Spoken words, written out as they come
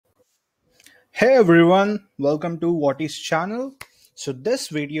Hey everyone, welcome to Wati's channel. So this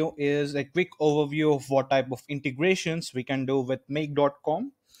video is a quick overview of what type of integrations we can do with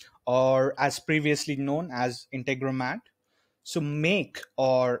make.com, or as previously known as Integromat. So Make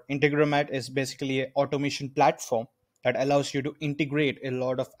or Integromat is basically an automation platform that allows you to integrate a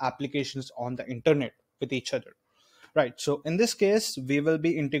lot of applications on the internet with each other. Right. So in this case, we will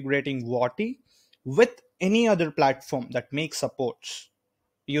be integrating Wati with any other platform that Make supports,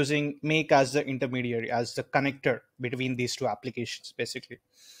 using Make as the intermediary, as the connector between these two applications, basically.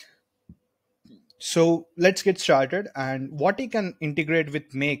 So let's get started. And Wati can integrate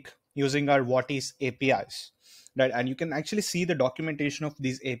with Make using our Wati's APIs, right? And you can actually see the documentation of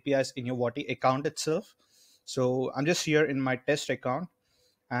these APIs in your Wati account itself. So I'm just here in my test account,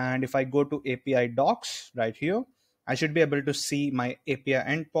 and if I go to API docs right here, I should be able to see my API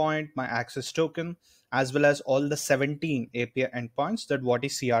endpoint, my access token, as well as all the 17 API endpoints that Wati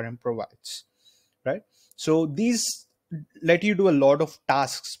CRM provides, right? So these let you do a lot of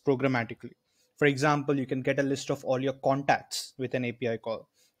tasks programmatically. For example, you can get a list of all your contacts with an API call,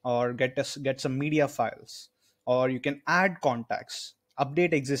 or get some media files, or you can add contacts,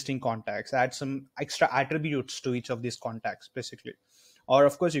 update existing contacts, add some extra attributes to each of these contacts, basically. Or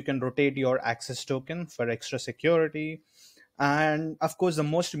of course, you can rotate your access token for extra security. And of course, the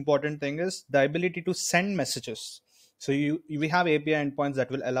most important thing is the ability to send messages. So we have API endpoints that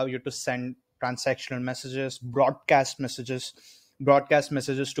will allow you to send transactional messages, broadcast messages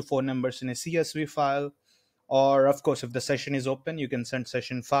to phone numbers in a CSV file. Or of course, if the session is open, you can send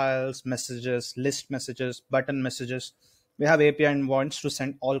session files, messages, list messages, button messages. We have API endpoints to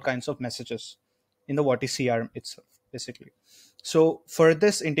send all kinds of messages in the What is CRM itself, basically. So for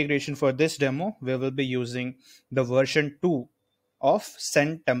this integration, for this demo, we will be using the version 2 of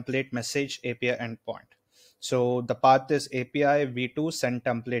send template message API endpoint. So the path is API v2 send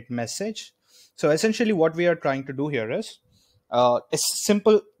template message. So essentially what we are trying to do here is a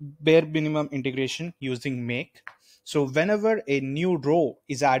simple bare minimum integration using Make. So whenever a new row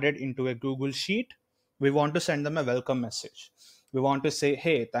is added into a Google Sheet, we want to send them a welcome message. We want to say,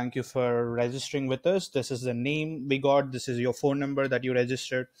 hey, thank you for registering with us. This is the name we got. This is your phone number that you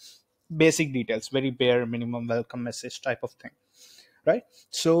registered. Basic details, very bare minimum welcome message type of thing, right?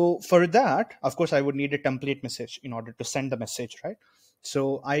 So for that, of course, I would need a template message in order to send the message, right?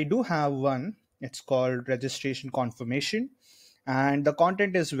 So I do have one. It's called registration confirmation, and the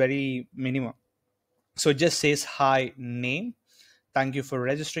content is very minimum. So it just says, hi, name, thank you for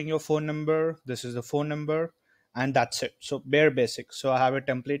registering your phone number, this is the phone number, and that's it. So bare basic. So I have a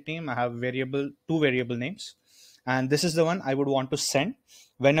template name, I have two variable names, and this is the one I would want to send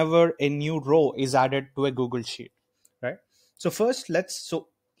whenever a new row is added to a Google Sheet, right? So first,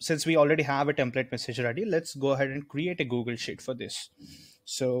 since we already have a template message ready, let's go ahead and create a Google Sheet for this.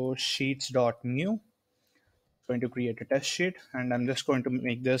 So sheets.new, going to create a test sheet, and I'm just going to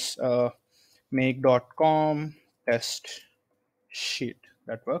make this make.com test sheet.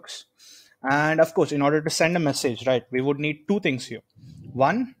 That works. And of course, in order to send a message, right, we would need two things here.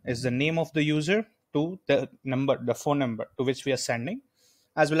 One is the name of the user, two, the phone number to which we are sending,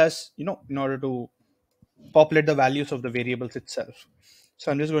 as well as, in order to populate the values of the variables itself.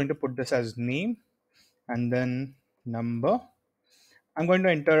 So I'm just going to put this as name and then number. I'm going to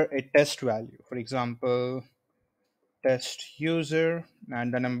enter a test value, for example, test user,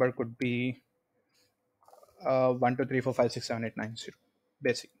 and the number could be 1 2 3 4 5 6 7 8 9 0,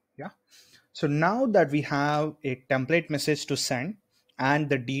 basic. Yeah. So now that we have a template message to send and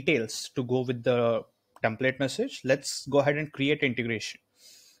the details to go with the template message, let's go ahead and create integration.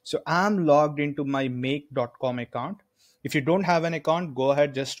 So I'm logged into my make.com account. If you don't have an account, go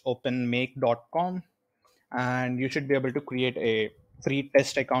ahead, just open make.com, and you should be able to create a free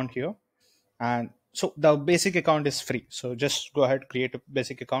test account here. And so the basic account is free. So just go ahead, create a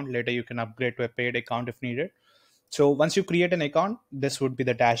basic account. Later, you can upgrade to a paid account if needed. So once you create an account, this would be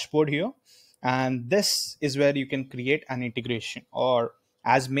the dashboard here. And this is where you can create an integration, or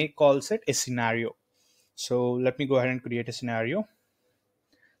as Make calls it, a scenario. So let me go ahead and create a scenario.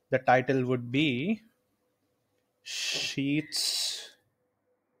 The title would be Sheets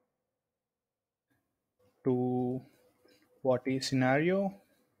to What is Scenario.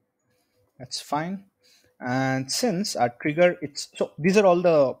 That's fine. And since our trigger, so these are all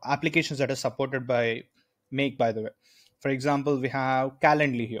the applications that are supported by Make, by the way. For example, we have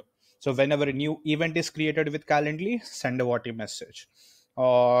Calendly here. So whenever a new event is created with Calendly, send a Wati message.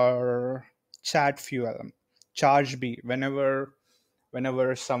 Or Chat Fuel, Charge B. Whenever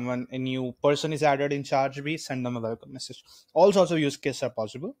a new person is added in Charge B, send them a welcome message. All sorts of use cases are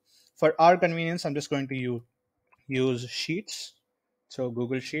possible. For our convenience, I'm just going to use Sheets. So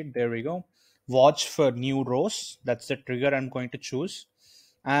Google Sheet, there we go. watch for new rows. That's the trigger I'm going to choose.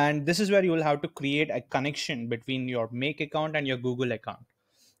 And this is where you will have to create a connection between your Make account and your Google account.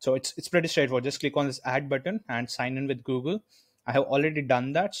 So it's pretty straightforward. Just click on this add button and sign in with Google. I have already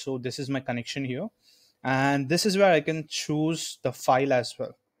done that. So this is my connection here. And this is where I can choose the file as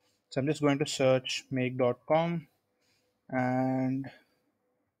well. So I'm just going to search make.com and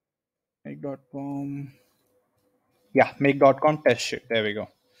make.com. Yeah, make.com test sheet. There we go.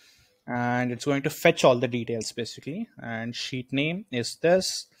 And it's going to fetch all the details basically. And sheet name is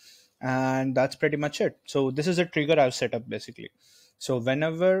this. And that's pretty much it. So this is a trigger I've set up basically. So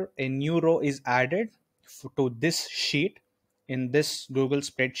whenever a new row is added to this sheet in this Google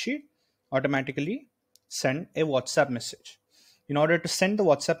spreadsheet, automatically send a WhatsApp message. In order to send the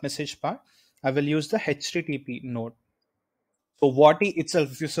WhatsApp message part, I will use the HTTP node. So Wati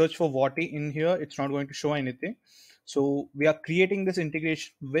itself, if you search for Wati in here, it's not going to show anything. So we are creating this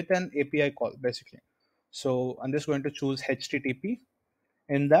integration with an API call basically. So I'm just going to choose HTTP.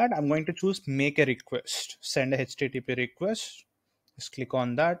 In that, I'm going to choose make a request, send a HTTP request. Just click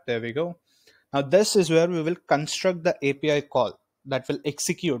on that. There we go. Now this is where we will construct the API call that will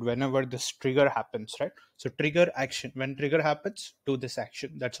execute whenever this trigger happens, right? So trigger action, when trigger happens, do this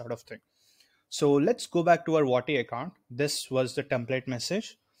action, that sort of thing. So let's go back to our Wati account. This was the template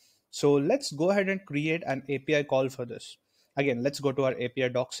message. So let's go ahead and create an API call for this. Again, let's go to our API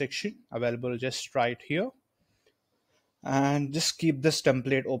doc section available just right here and just keep this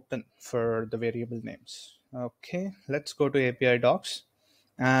template open for the variable names. Okay, let's go to API docs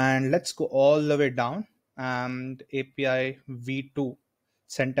and let's go all the way down and API v2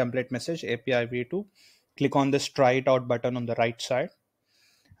 send template message API v2. Click on this try it out button on the right side.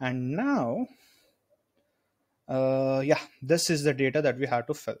 And now yeah, this is the data that we have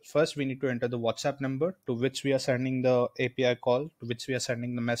to fill. First, we need to enter the WhatsApp number to which we are sending the API call, to which we are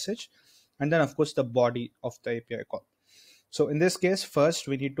sending the message, and then of course the body of the API call. So in this case, first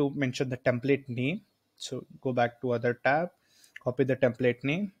we need to mention the template name. So go back to other tab, copy the template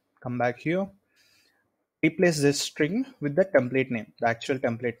name, come back here, replace this string with the template name, the actual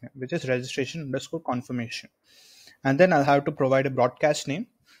template name, which is registration underscore confirmation. And then I'll have to provide a broadcast name.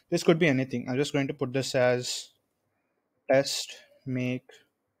 This could be anything. I'm just going to put this as test make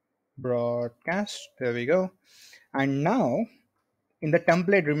broadcast. There we go. And now in the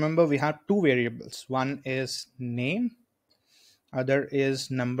template, remember we have two variables. One is name, other is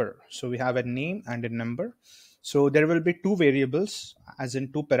number. So we have a name and a number. So there will be two variables as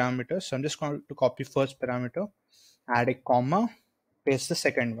in two parameters. So I'm just going to copy first parameter, add a comma, paste the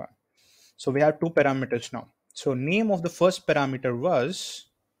second one. So we have two parameters now. So name of the first parameter was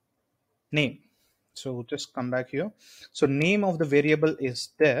name. So just come back here. So name of the variable is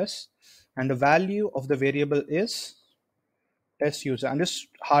this, and the value of the variable is test user. I'm just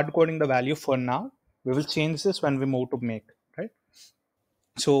hard coding the value for now. We will change this when we move to make, right?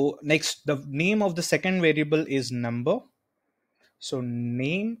 So next, the name of the second variable is number. So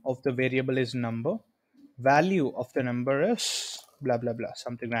name of the variable is number. Value of the number is blah, blah, blah,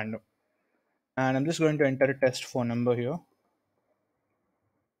 something random. And I'm just going to enter a test phone number here.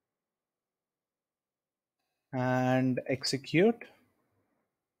 And execute.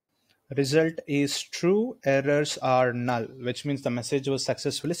 Result is true, errors are null, which means the message was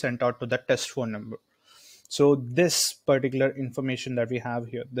successfully sent out to the test phone number. So this particular information that we have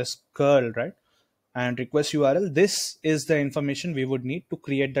here, this curl, right, and request URL, this is the information we would need to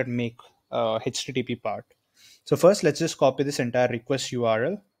create that make HTTP part. So first, let's just copy this entire request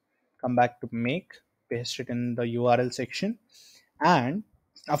URL, come back to make, paste it in the URL section. And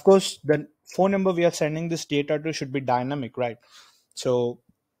of course, the phone number we are sending this data to should be dynamic, right? So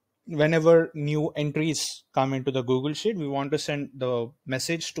whenever new entries come into the Google Sheet, we want to send the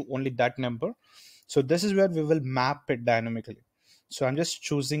message to only that number. So this is where we will map it dynamically. So I'm just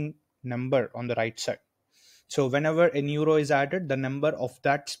choosing number on the right side. So whenever a new row is added, the number of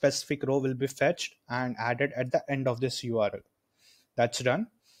that specific row will be fetched and added at the end of this URL. That's done.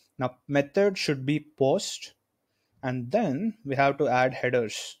 Now method should be post, and then we have to add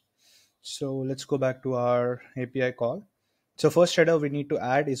headers. So let's go back to our API call. So first header we need to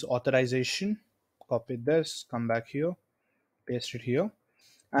add is authorization. Copy this, come back here, paste it here.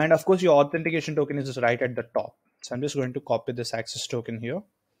 And of course your authentication token is just right at the top. So I'm just going to copy this access token here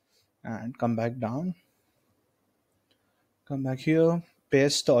and come back down. Come back here,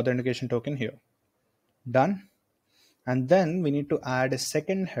 paste the authentication token here. Done. And then we need to add a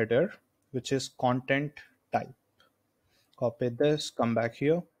second header, which is content type. Copy this, come back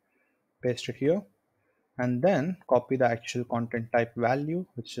here, paste it here. And then copy the actual content type value,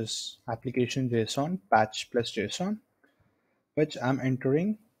 which is application JSON patch plus JSON, which I'm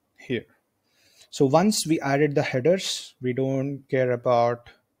entering here. So once we added the headers, we don't care about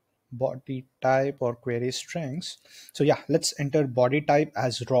body type or query strings. So yeah, let's enter body type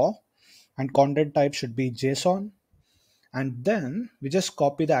as raw, and content type should be JSON. And then we just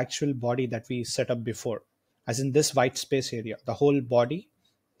copy the actual body that we set up before, as in this white space area, the whole body.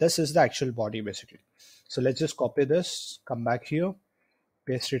 This is the actual body basically. So let's just copy this, come back here,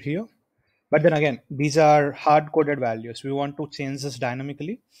 paste it here. But then again, these are hard coded values. We want to change this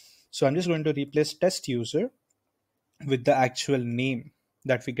dynamically. So I'm just going to replace test user with the actual name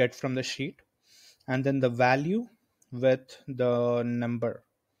that we get from the sheet, and then the value with the number,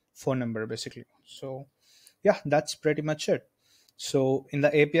 phone number basically. So yeah, that's pretty much it. So in the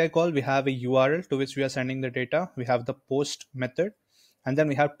API call, we have a URL to which we are sending the data. We have the post method, and then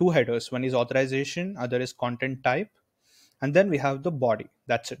we have two headers. One is authorization, other is content type, and then we have the body.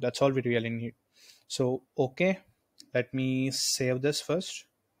 That's it. That's all we really need. So okay, let me save this first.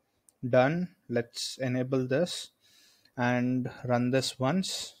 Done. Let's enable this and run this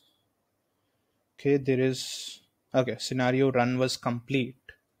once. Okay, there is, okay, scenario run was complete.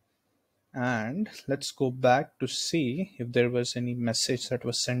 And let's go back to see if there was any message that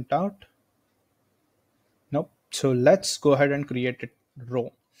was sent out. Nope. So let's go ahead and create a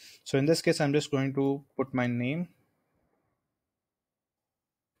row. So in this case, I'm just going to put my name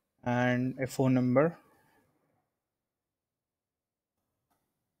and a phone number.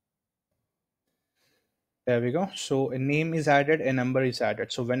 There we go. So a name is added, a number is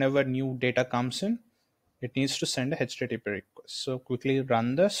added. So whenever new data comes in, it needs to send a HTTP request. So quickly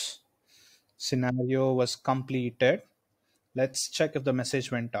run this. Scenario was completed. Let's check if the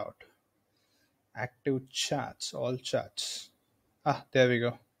message went out. Active chats, all chats. Ah, there we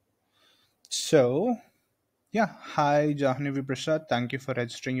go. So yeah, hi Jahnavi Prasad, thank you for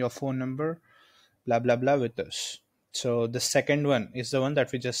registering your phone number, blah blah blah with us. So the second one is the one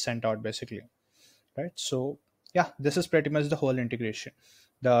that we just sent out basically, right? So yeah, this is pretty much the whole integration.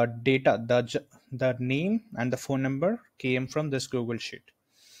 The data, the name and the phone number came from this Google Sheet.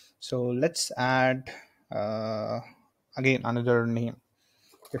 So let's add again another name.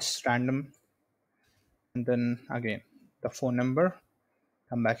 It's random, and then again the phone number.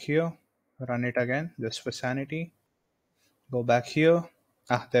 Come back here, run it again just for sanity. Go back here.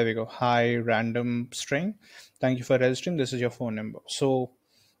 Ah, there we go. Hi, random string. Thank you for registering. This is your phone number. So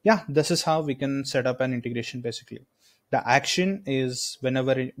yeah, this is how we can set up an integration basically. The action is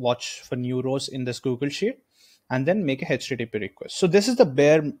whenever it watch for new rows in this Google Sheet and then make a HTTP request. So this is the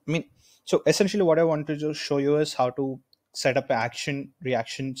bare, I mean, so essentially what I wanted to show you is how to set up an action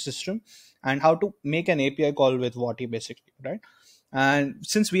reaction system and how to make an API call with Wati basically, right? And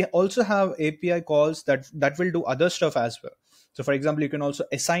since we also have API calls that will do other stuff as well. So for example, you can also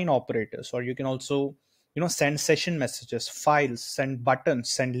assign operators, or you can also send session messages, files, send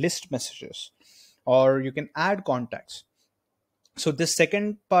buttons, send list messages, or you can add contacts. So this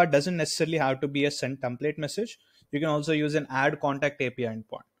second part doesn't necessarily have to be a send template message. You can also use an add contact API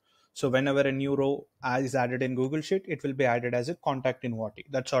endpoint. So whenever a new row is added in Google Sheet, it will be added as a contact in Wati,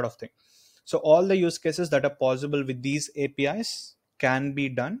 that sort of thing. So all the use cases that are possible with these APIs can be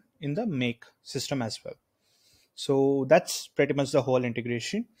done in the make system as well. So that's pretty much the whole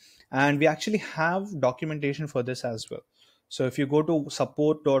integration. And we actually have documentation for this as well. So if you go to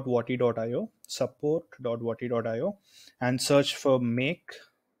support.wati.io, and search for make,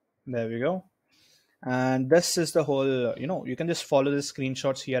 there we go. And this is the whole, you can just follow the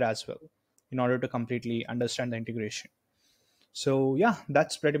screenshots here as well in order to completely understand the integration. So yeah,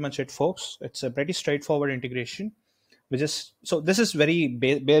 that's pretty much it, folks. It's a pretty straightforward integration. So this is very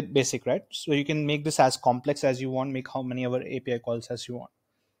basic, right? So you can make this as complex as you want, make how many other API calls as you want.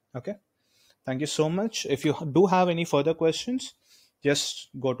 Okay. Thank you so much. If you do have any further questions, just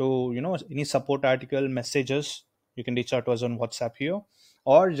go to any support article messages. You can reach out to us on WhatsApp here,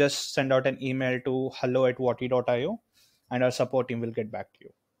 or just send out an email to hello@wati.io, and our support team will get back to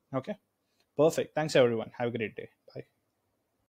you. Okay. Perfect. Thanks everyone. Have a great day.